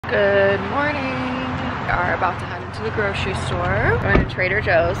Good morning. We are about to head into the grocery store. Going to Trader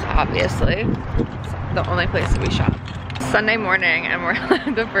Joe's, obviously. It's the only place that we shop. Sunday morning and we're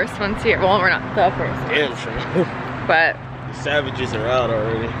the first ones here. Well, we're not the first ones. Damn sure. But the savages are out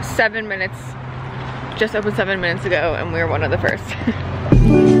already. 7 minutes, just opened 7 minutes ago and we're one of the first.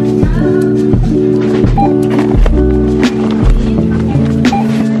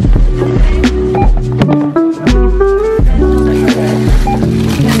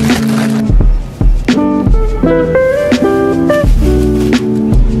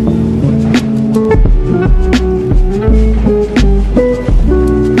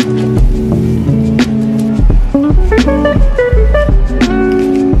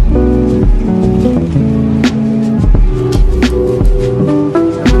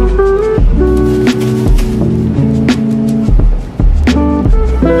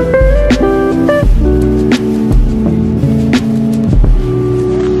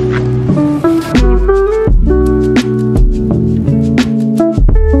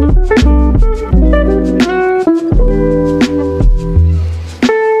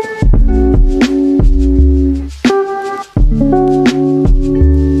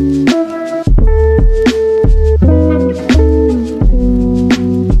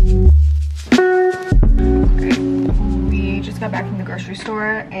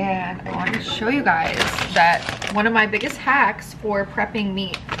 And I wanted to show you guys that one of my biggest hacks for prepping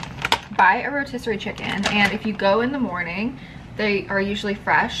meat: buy a rotisserie chicken, and if you go in the morning, they are usually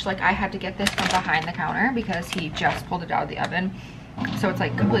fresh. Like, I had to get this from behind the counter because he just pulled it out of the oven, so it's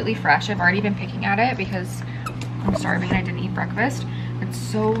like completely fresh. I've already been picking at it because I'm starving and I didn't eat breakfast. It's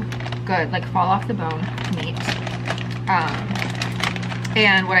so good, like fall off the bone meat.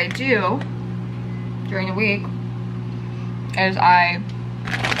 And what I do during the week is I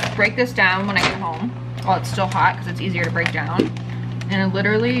break this down when I get home while it's still hot because it's easier to break down. And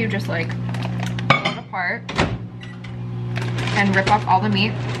literally you just like pull it apart and rip off all the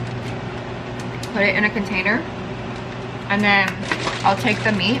meat, put it in a container, and then I'll take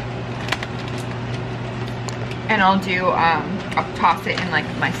the meat and I'll toss it in like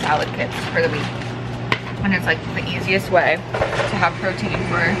my salad kits for the week. And it's like the easiest way to have protein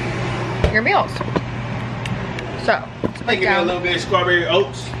for your meals. So let's break down a little bit of strawberry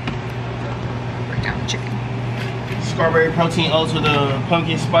oats. Break down the chicken. Strawberry protein oats with a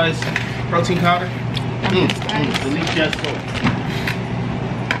pumpkin spice protein powder. Delete just so.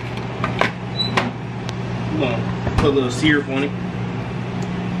 We're gonna put a little syrup on it.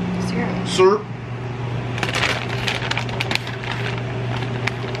 Syrup.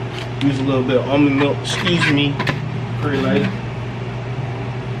 Use a little bit of almond milk. Excuse me, pretty lady.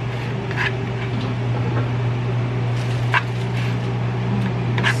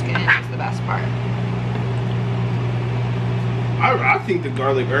 Part. I think the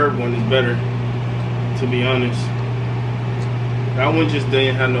garlic herb one is better, to be honest. That one just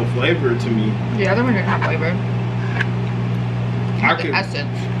didn't have no flavor to me. The other one didn't have flavor.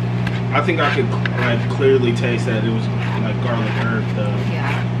 Essence. I think I could like clearly taste that it was like garlic herb though.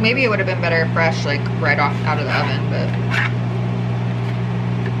 Yeah, maybe it would have been better fresh, like right off out of the oven, but.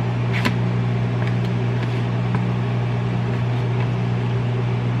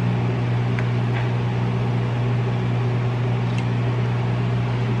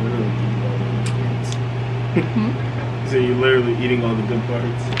 So you're literally eating all the good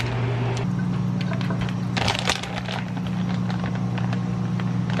parts.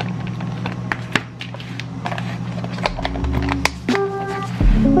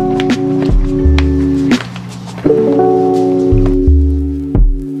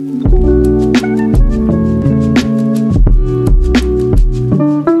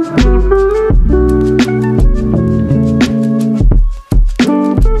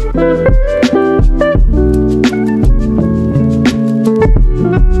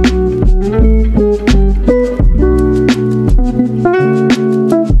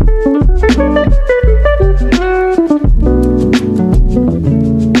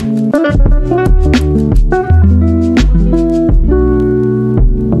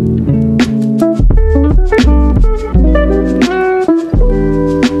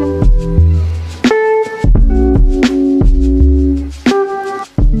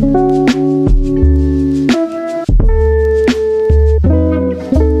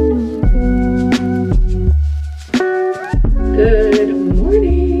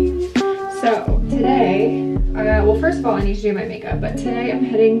 But today I'm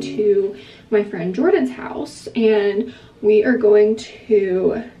heading to my friend Jordan's house and we are going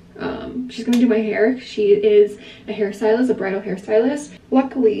to she's gonna do my hair. She is a hairstylist, a bridal hairstylist.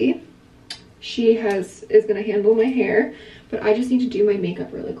 Luckily she is gonna handle my hair, but I just need to do my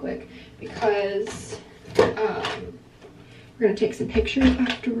makeup really quick because we're gonna take some pictures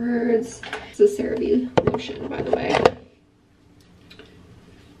afterwards. This is CeraVe lotion, by the way. I'm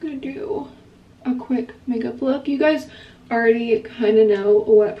gonna do a quick makeup look. You guys already kind of know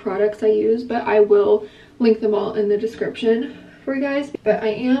what products I use, but I will link them all in the description for you guys. But I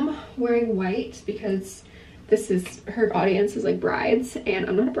am wearing white because her audience is like brides, and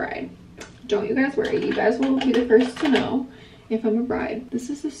I'm not a bride. Don't you guys worry, you guys will be the first to know if I'm a bride. This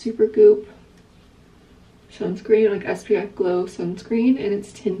is a Super Goop sunscreen, like SPF Glow sunscreen, and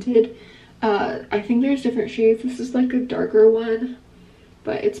it's tinted. I think there's different shades. This is like a darker one,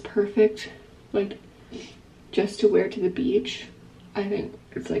 but it's perfect, like just to wear to the beach. I think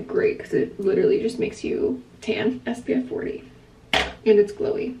it's like great because it literally just makes you tan. SPF 40, and it's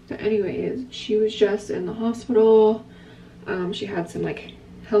glowy. So anyways, she was just in the hospital. She had some like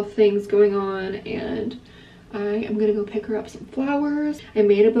health things going on, and I am gonna go pick her up some flowers. I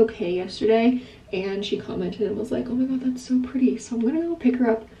made a bouquet yesterday, and she commented and was like, oh my god, that's so pretty. So I'm gonna go pick her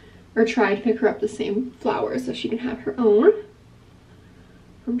up, or try to pick her up the same flowers so she can have her own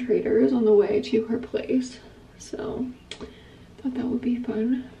from Traders on the way to her place. So I thought that would be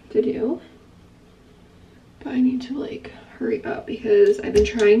fun to do, but I need to like hurry up because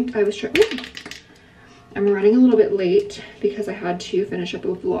I'm running a little bit late because I had to finish up a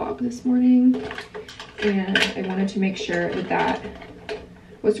vlog this morning, and I wanted to make sure that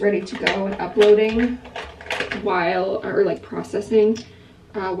was ready to go and uploading while, or like processing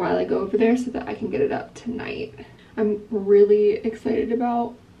while I go over there so that I can get it up tonight. I'm really excited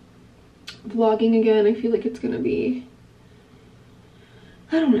about vlogging again. I feel like it's gonna be,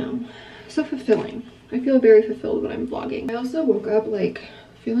 I don't know, so fulfilling. I feel very fulfilled when I'm vlogging. I also woke up like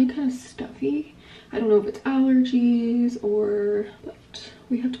feeling kind of stuffy. I don't know if it's allergies or, but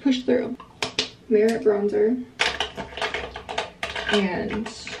we have to push through. Merit bronzer, and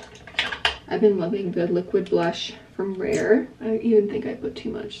I've been loving the liquid blush from Rare. I even think I put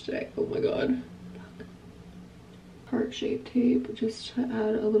too much today. Oh my god. Heart-shaped tape just to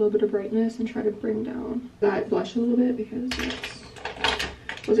add a little bit of brightness and try to bring down that blush a little bit because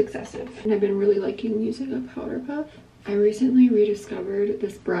it was excessive. And I've been really liking using a powder puff. I recently rediscovered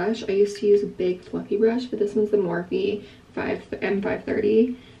this brush. I used to use a big fluffy brush, but this one's the Morphe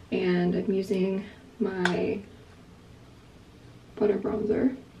M530, and I'm using my butter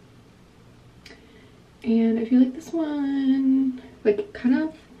bronzer. And I feel like this one like kind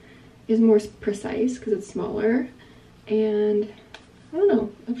of is more precise because it's smaller, and I don't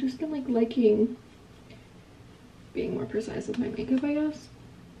know, I've just been like liking being more precise with my makeup, I guess,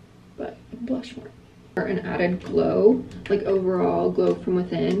 but blush more. For an added glow, like overall glow from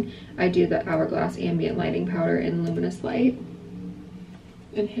within, I do the Hourglass Ambient Lighting Powder in Luminous Light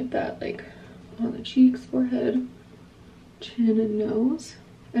and hit that like on the cheeks, forehead, chin, and nose.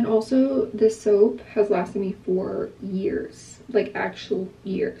 And also this soap has lasted me for years, like actual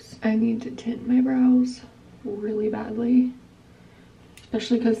years. I need to tint my brows really badly,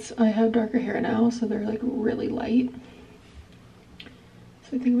 especially because I have darker hair now, so they're like really light.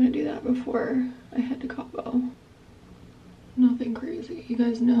 So I think I'm gonna do that before I head to Cabo. Nothing crazy. You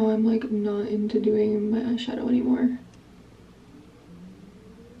guys know I'm like not into doing my eyeshadow anymore.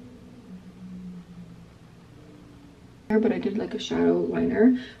 But I did like a shadow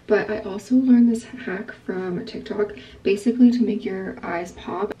liner. But I also learned this hack from TikTok, basically to make your eyes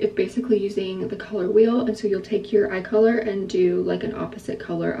pop. It's basically using the color wheel, and so you'll take your eye color and do like an opposite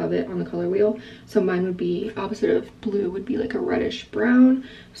color of it on the color wheel. So mine would be opposite of blue, would be like a reddish brown.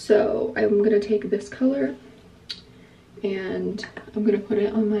 So I'm gonna take this color and I'm gonna put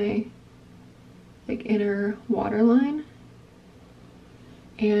it on my like inner waterline.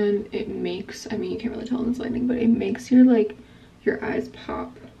 And it makes, I mean, you can't really tell in this lighting, but it makes your like your eyes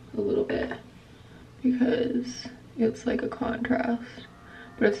pop a little bit because it's like a contrast,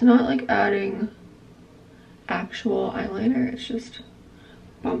 but it's not like adding actual eyeliner, it's just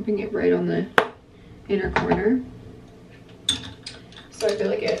bumping it right on the inner corner. So I feel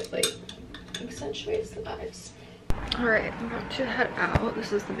like it like accentuates the eyes. All right, I'm about to head out.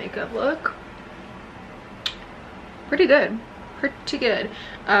 This is the makeup look. Pretty good. Pretty good.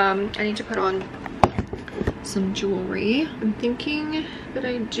 I need to put on some jewelry. I'm thinking that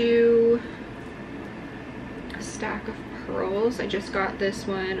I do a stack of pearls. I just got this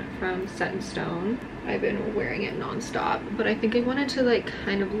one from Set in Stone. I've been wearing it non-stop, but I think I wanted to like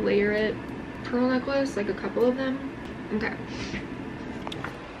kind of layer it pearl necklace, like a couple of them. Okay,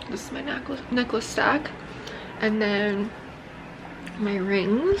 this is my necklace stack, and then my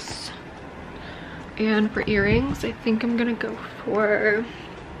rings. And for earrings, I think I'm gonna go for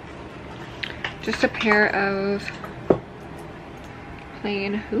just a pair of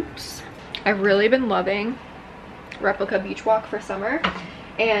plain hoops. I've really been loving Replica Beach Walk for summer,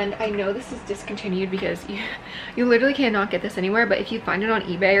 and I know this is discontinued because you literally cannot get this anywhere, but if you find it on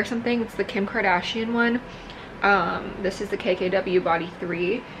eBay or something, it's the Kim Kardashian one. This is the KKW Body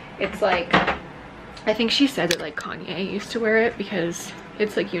 3. It's like, I think she said that like Kanye used to wear it because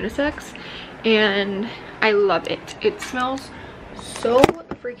it's like unisex, and I love it. It smells so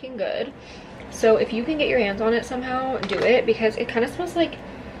freaking good. So if you can get your hands on it somehow, do it, because it kind of smells like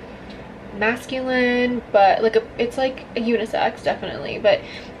masculine, but like it's like a unisex definitely, but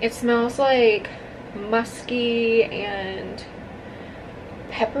it smells like musky and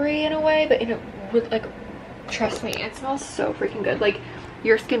peppery in a way, but in a with like, trust me, it smells so freaking good, like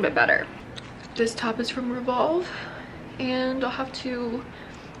your skin but better. This top is from Revolve, and I'll have to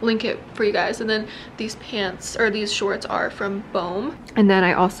link it for you guys. And then these pants or these shorts are from Bohm, and then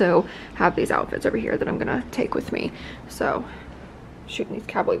I also have these outfits over here that I'm gonna take with me. So shooting these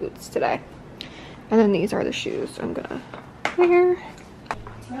cowboy boots today, and then these are the shoes I'm gonna wear.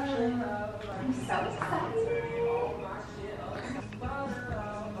 I'm so excited.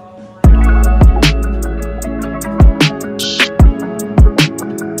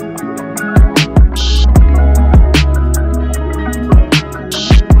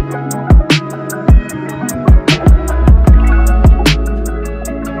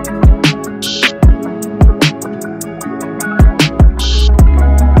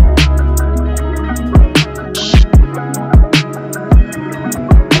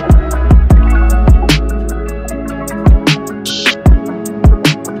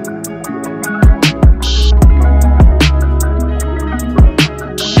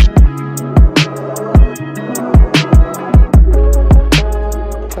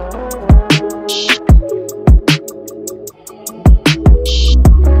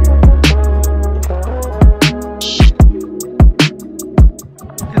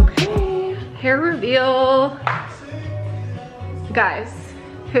 Guys,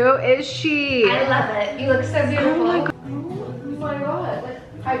 who is she? I love it. You look so beautiful. Oh my god. Like,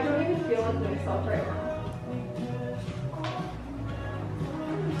 I don't even feel like myself right now.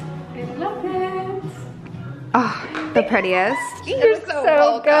 I love it. Oh, the prettiest. You're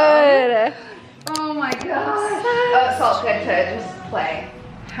so good. Oh my gosh. Oh, it felt good to just play.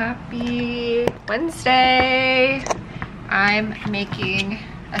 Happy Wednesday. I'm making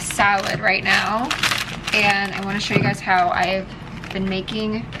a salad right now, and I want to show you guys how I've been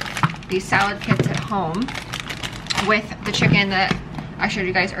making these salad kits at home with the chicken that I showed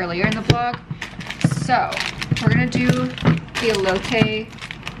you guys earlier in the vlog. So we're gonna do the elote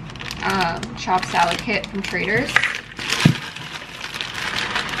chopped salad kit from Trader's.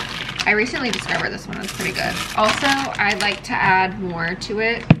 I recently discovered this one, it's pretty good. Also, I like to add more to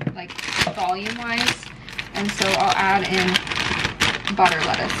it, like volume wise, and so I'll add in butter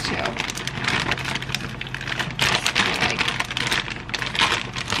lettuce too.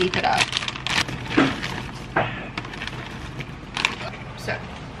 Beef it up. So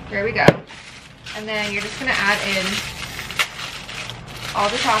there we go. And then you're just gonna add in all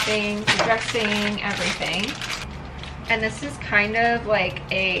the toppings, the dressing, everything. And this is kind of like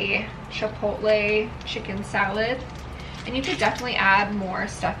a chipotle chicken salad. And you could definitely add more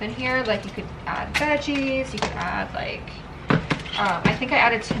stuff in here. Like you could add veggies, you could add like, I think I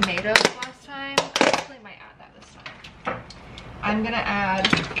added tomatoes last time. I definitely might add that this time. I'm gonna add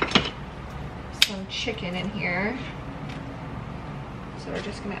some chicken in here. So we're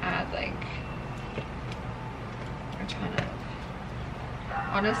just gonna add like a ton of,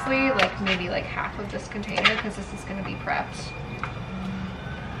 honestly, like maybe like half of this container, because this is gonna be prepped.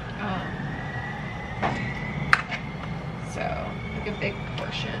 So like a big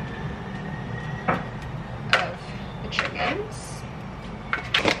portion of the chickens.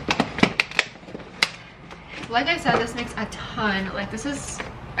 Like I said, this makes a ton, like this is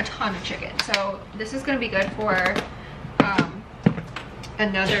a ton of chicken. So this is gonna be good for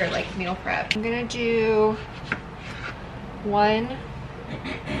another like meal prep. I'm gonna do 1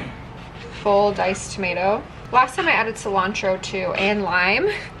 full diced tomato. Last time I added cilantro too, and lime.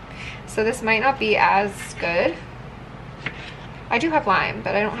 So this might not be as good. I do have lime,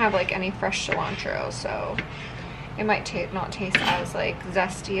 but I don't have like any fresh cilantro, so it might not taste as like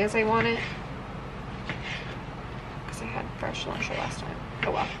zesty as I want it. I had fresh cilantro last time.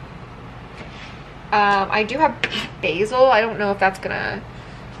 Oh well. I do have basil. I don't know if that's gonna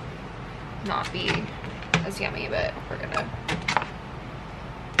not be as yummy, but we're gonna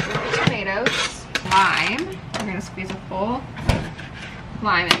do the tomatoes. Lime. We're gonna squeeze a full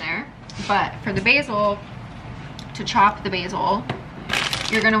lime in there. But for the basil, to chop the basil,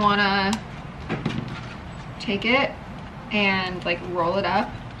 you're gonna wanna take it and like roll it up.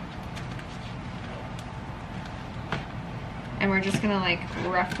 And we're just gonna like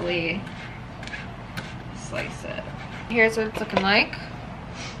roughly slice it. Here's what it's looking like.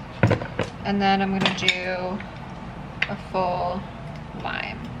 And then I'm gonna do a full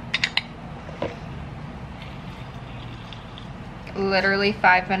lime. Literally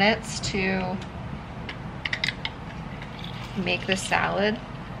 5 minutes to make this salad.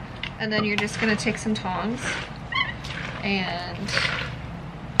 And then you're just gonna take some tongs and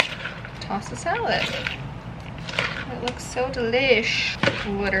toss the salad. It looks so delish.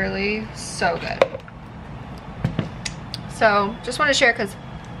 Literally so good. So just want to share because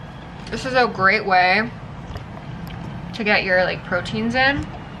this is a great way to get your like proteins in.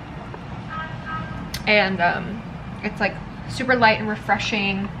 And it's like super light and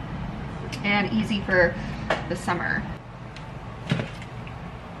refreshing and easy for the summer.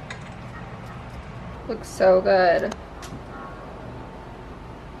 Looks so good.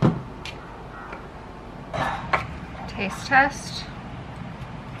 Taste test.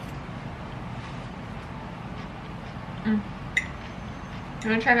 You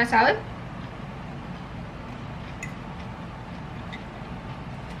wanna try my salad?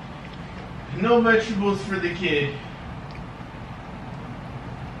 No vegetables for the kid.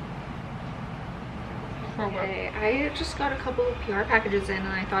 Okay, I just got a couple of PR packages in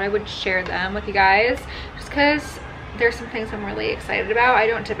and I thought I would share them with you guys just because there's some things I'm really excited about. I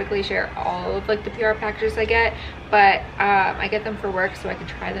don't typically share all of like the PR packages I get, but I get them for work so I can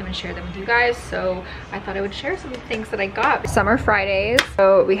try them and share them with you guys. So I thought I would share some of the things that I got. Summer Fridays.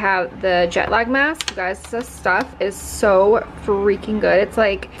 So we have the jet lag mask. You guys, this stuff is so freaking good. It's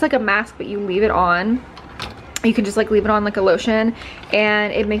like a mask, but you leave it on. You can just like leave it on like a lotion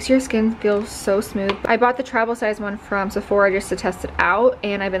and it makes your skin feel so smooth. I bought the travel size one from Sephora just to test it out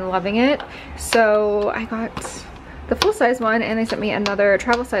and I've been loving it. So I got the full size one and they sent me another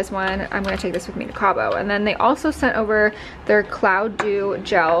travel size one. I'm gonna take this with me to Cabo. And then they also sent over their Cloud Dew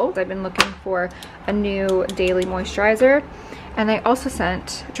gel. I've been looking for a new daily moisturizer. And they also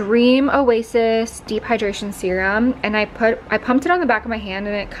sent Dream Oasis Deep Hydration Serum, and I pumped it on the back of my hand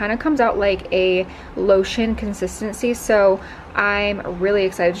and it kind of comes out like a lotion consistency. So I'm really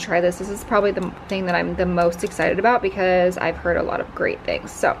excited to try this. This is probably the thing that I'm the most excited about because I've heard a lot of great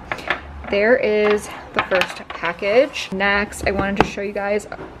things. So there is the first package. Next, I wanted to show you guys,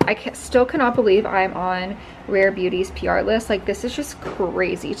 still cannot believe I'm on Rare Beauty's PR list. Like, this is just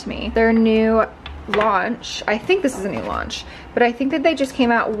crazy to me. Their new launch, I think this is a new launch, but I think that they just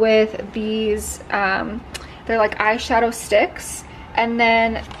came out with these they're like eyeshadow sticks and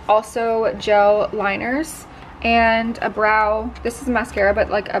then also gel liners and a brow, this is mascara, but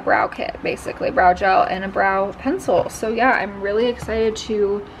like a brow kit, basically brow gel and a brow pencil. So yeah, I'm really excited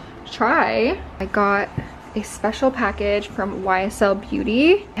to try. I got a special package from YSL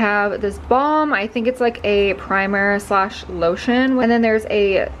Beauty. I have this balm, I think it's like a primer slash lotion, and then there's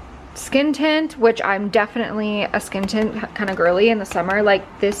a skin tint, which I'm definitely a skin tint kind of girly in the summer.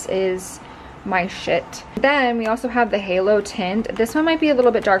 Like, this is my shit. Then we also have the Halo tint. This one might be a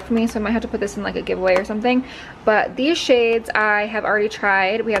little bit dark for me, so I might have to put this in like a giveaway or something, but these shades I have already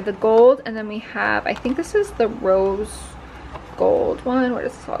tried. We have the gold, and then we have, I think this is the rose gold one. What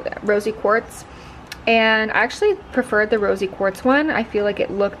is this called? Rosy quartz. And I actually preferred the rosy quartz one. I feel like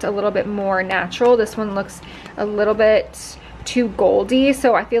it looked a little bit more natural. This one looks a little bit too goldy,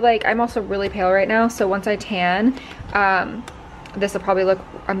 so I feel like I'm also really pale right now, so once I tan, this will probably look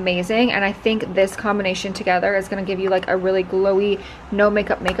amazing. And I think this combination together is going to give you like a really glowy no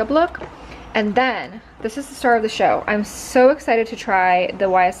makeup look. And then this is the star of the show. I'm so excited to try the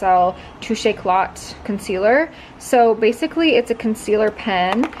YSL Touche Éclat concealer. So basically it's a concealer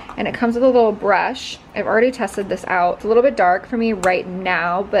pen and it comes with a little brush. I've already tested this out. It's a little bit dark for me right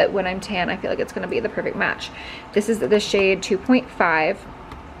now, but when I'm tan, I feel like it's gonna be the perfect match. This is the shade 2.5.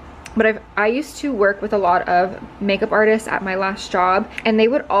 But I used to work with a lot of makeup artists at my last job, and they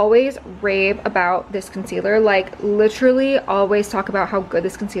would always rave about this concealer, like literally always talk about how good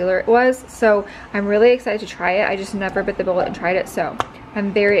this concealer was. So I'm really excited to try it. I just never bit the bullet and tried it, so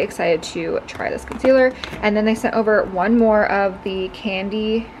I'm very excited to try this concealer. And then they sent over one more of the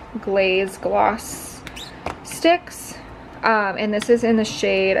Candy Glaze Gloss sticks, and this is in the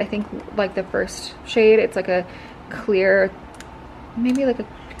shade, I think like the first shade. It's like a clear, maybe like a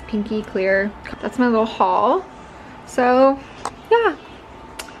pinky clear. That's my little haul. So yeah,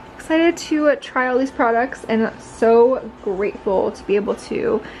 excited to try all these products and so grateful to be able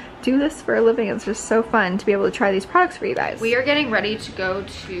to do this for a living. It's just so fun to be able to try these products for you guys. We are getting ready to go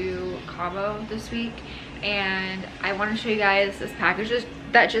to Cabo this week, and I want to show you guys this package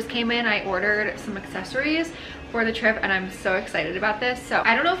that just came in. I ordered some accessories for the trip and I'm so excited about this. So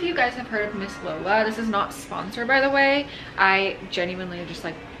I don't know if you guys have heard of Miss Lola. This is not sponsored, by the way. I genuinely just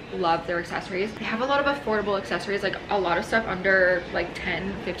like love their accessories. They have a lot of affordable accessories, like a lot of stuff under like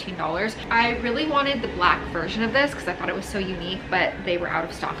 $10-15. I really wanted the black version of this because I thought it was so unique, but they were out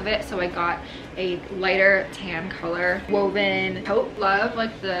of stock of it, so I got a lighter tan color woven coat. Love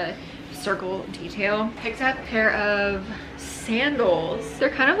like the circle detail. Picked up a pair of sandals. They're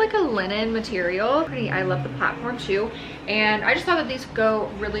kind of like a linen material. Pretty. I love the platform shoe, and I just thought that these go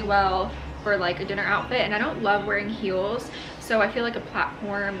really well for like a dinner outfit, and I don't love wearing heels, so I feel like a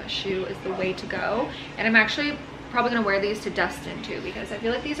platform shoe is the way to go. And I'm actually probably gonna wear these to Destin too, because I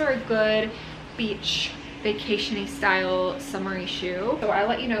feel like these are a good beach vacation-y style summery shoe. So I'll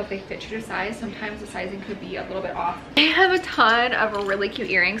let you know if they fit your size. Sometimes the sizing could be a little bit off. I have a ton of really cute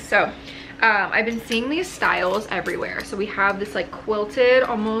earrings. So I've been seeing these styles everywhere. So we have this like quilted,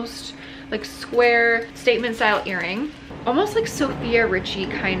 almost like square statement style earring, almost like Sophia Richie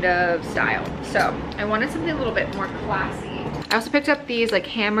kind of style. So I wanted something a little bit more classy. I also picked up these like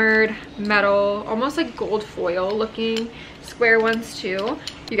hammered metal, almost like gold foil looking square ones too.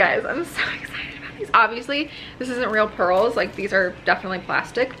 You guys, I'm so excited about these. Obviously this isn't real pearls, like these are definitely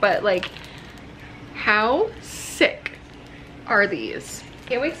plastic, but like how sick are these?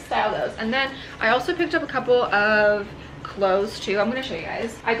 Can't wait to style those. And then I also picked up a couple of clothes too. I'm gonna show you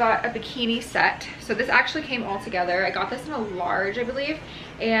guys. I got a bikini set. So this actually came all together. I got this in a large, I believe,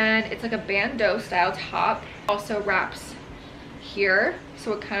 and it's like a bandeau style top. Also wraps here,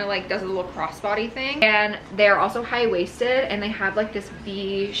 so it kind of like does a little crossbody thing, and they're also high-waisted, and they have like this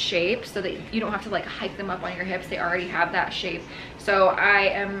V shape so that you don't have to like hike them up on your hips. They already have that shape. So I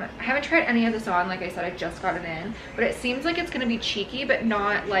haven't tried any of this on. Like I said, I just got it in, but it seems like it's gonna be cheeky, but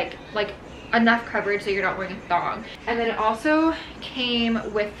not like enough coverage so you're not wearing a thong. And then it also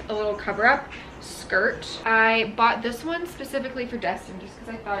came with a little cover-up skirt. I bought this one specifically for Destin just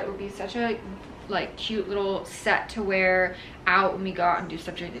because I thought it would be such a like cute little set to wear out when we go out and do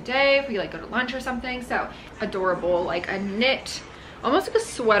stuff during the day, if we like go to lunch or something. So adorable, like a knit, almost like a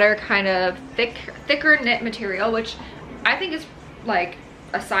sweater kind of thicker knit material, which I think is like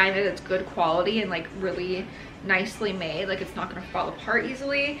a sign that it's good quality and like really nicely made. Like it's not gonna fall apart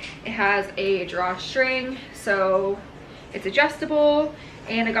easily. It has a drawstring, so it's adjustable,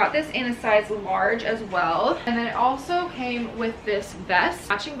 and I got this in a size large as well. And then it also came with this vest,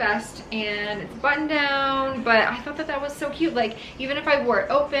 matching vest, and it's button down, but I thought that that was so cute. Like even if I wore it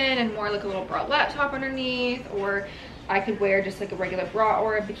open and wore like a little bralette top underneath, or I could wear just like a regular bra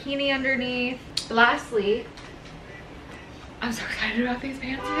or a bikini underneath. Lastly, I'm so excited about these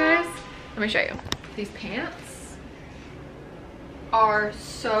pants, you guys. Let me show you. These pants are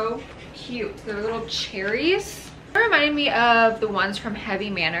so cute. They're little cherries. It reminded me of the ones from Heavy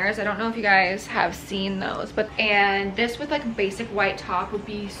Manners. I don't know if you guys have seen those, but and this with like a basic white top would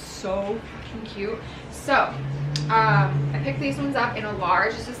be so fucking cute. So I picked these ones up in a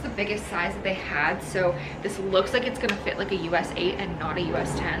large. This is the biggest size that they had, so this looks like it's gonna fit like a US 8 and not a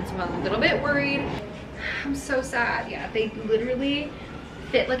US 10, so I'm a little bit worried. I'm so sad. Yeah, they literally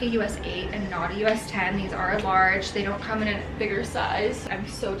fit like a US 8 and not a US 10. These are a large. They don't come in a bigger size. I'm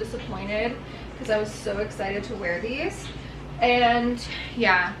so disappointed because I was so excited to wear these. And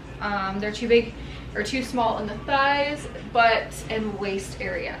yeah, they're too big or too small in the thighs, but in waist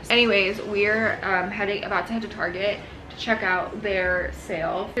areas. Anyways, we're about to head to Target to check out their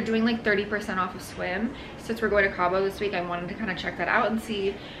sale. They're doing like 30% off of swim. Since we're going to Cabo this week, I wanted to kind of check that out and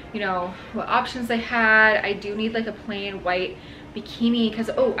see, you know, what options they had. I do need like a plain white bikini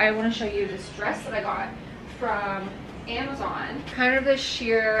because, oh, I want to show you this dress that I got from Amazon. Kind of this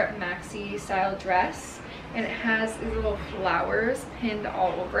sheer maxi style dress, and it has these little flowers pinned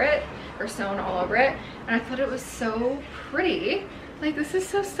all over it, or sewn all over it, and I thought it was so pretty. Like, this is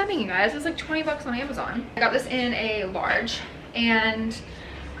so stunning, you guys. It's like 20 bucks on Amazon. I got this in a large, and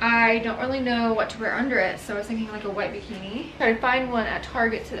I don't really know what to wear under it, so I was thinking like a white bikini. Tried to find one at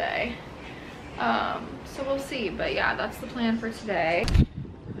Target today, so we'll see. But yeah, that's the plan for today.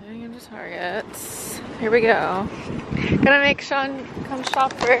 Going into Target. Here we go. Gonna make Sean come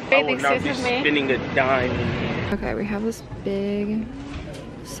shop for bathing suits with me. Spending a dime in here. Okay, we have this big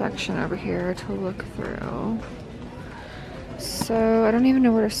section over here to look through. So I don't even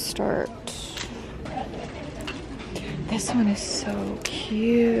know where to start. This one is so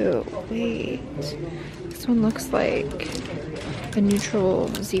cute. Wait. This one looks like a neutral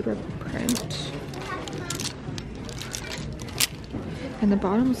zebra print. And the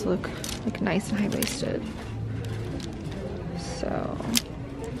bottoms look like nice and high-waisted. So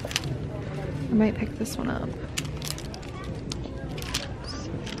I might pick this one up. So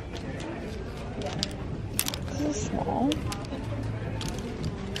is small.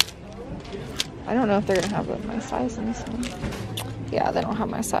 I don't know if they're gonna have my size in this one. Yeah, they don't have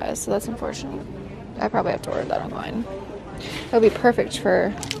my size, so that's unfortunate. I probably have to order that online. It would be perfect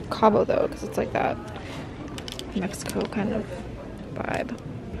for Cabo though, because it's like that Mexico kind of vibe.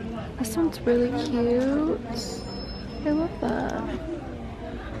 This one's really cute. I love that.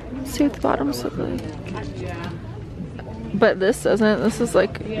 Let's see what the bottoms look like. But this doesn't. This is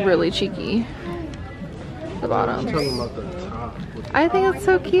like really cheeky. The bottom. I think it's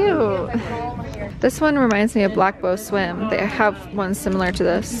so cute. This one reminds me of Black Bow Swim. They have one similar to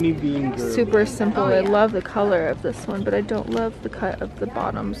this. Super simple. I love the color of this one, but I don't love the cut of the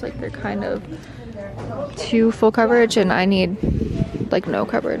bottoms. Like they're kind of too full coverage and I need like no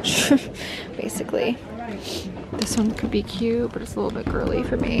coverage basically. This one could be cute, but it's a little bit girly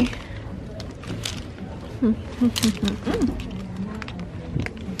for me.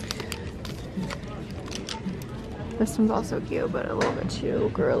 This one's also cute, but a little bit too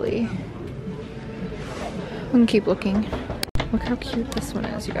girly. I'm gonna keep looking. Look how cute this one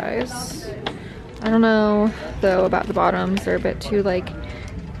is, you guys. I don't know though about the bottoms. They're a bit too like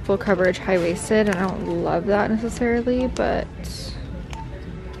full coverage, high-waisted, and I don't love that necessarily, but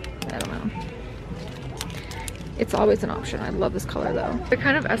I don't know. It's always an option. I love this color though. They're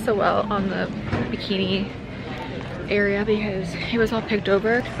kind of SOL on the bikini area because it was all picked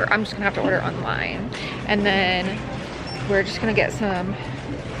over. I'm just gonna have to order online, and then we're just gonna get some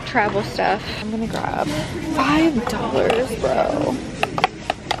travel stuff. I'm gonna grab $5, bro.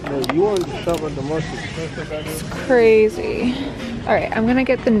 No, you wanted to shop at the most expensive. It's crazy. All right, I'm gonna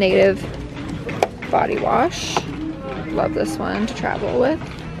get the Native body wash. Love this one to travel with.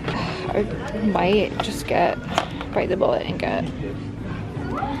 I might just bite the bullet and get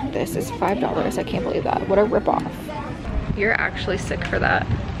this. Is $5. I can't believe that. What a ripoff. You're actually sick for that,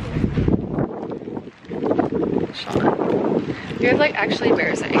 Sean. You're like actually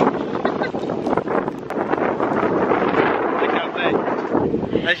embarrassing. Look how big.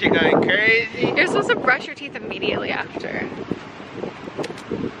 That shit going crazy. You're supposed to brush your teeth immediately after.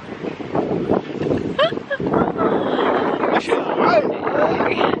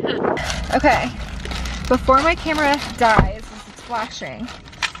 Okay, before my camera dies, as it's flashing,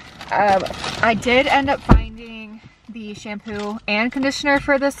 I did end up finding the shampoo and conditioner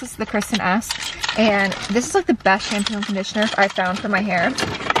for this. This is the Kristen S. And this is like the best shampoo and conditioner I found for my hair.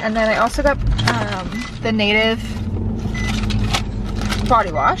 And then I also got the Native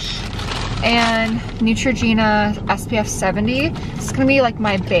body wash and Neutrogena SPF 70. This is gonna be like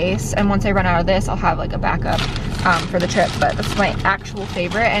my base, and once I run out of this, I'll have like a backup for the trip, but that's my actual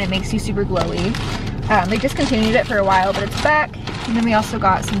favorite, and it makes you super glowy. They discontinued it for a while, but it's back. And then we also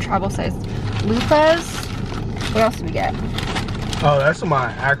got some travel sized loofahs. What else did we get? Oh, that's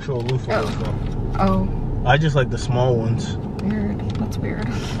my actual loofah. Oh. I just like the small ones. Weird. That's weird.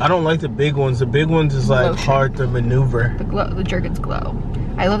 I don't like the big ones. The big ones is like Lotion. hard to maneuver. The Jergens Glow.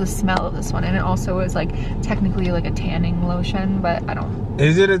 I love the smell of this one, and it also is like technically like a tanning lotion, but I don't.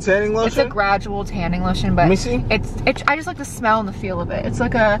 Is it a tanning lotion? It's a gradual tanning lotion, but let me see. It's I just like the smell and the feel of it. It's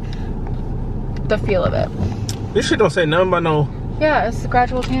like the feel of it. This shit don't say nothing about no. Yeah, it's a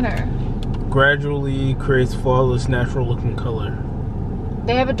gradual tanner. Gradually creates flawless, natural looking color.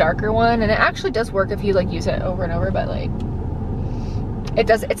 They have a darker one, and it actually does work if you like use it over and over, but like it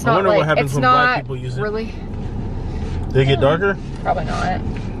does. It's not like, it's not black people use it. Really. They get darker? Probably not.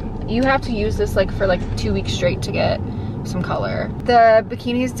 You have to use this like for like 2 weeks straight to get some color. The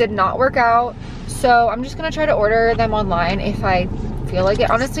bikinis did not work out, so I'm just gonna try to order them online if I feel like it.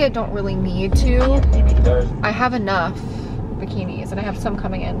 Honestly, I don't really need to. I have enough bikinis, and I have some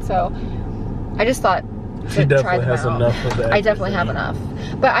coming in, so I just thought she definitely has enough of that. I definitely have enough,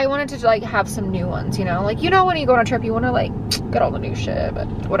 but I wanted to like have some new ones, you know, like, you know, when you go on a trip you want to like get all the new shit, but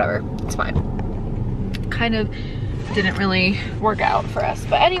whatever, it's fine. Kind of didn't really work out for us,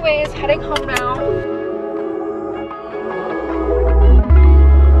 but anyways, heading home now.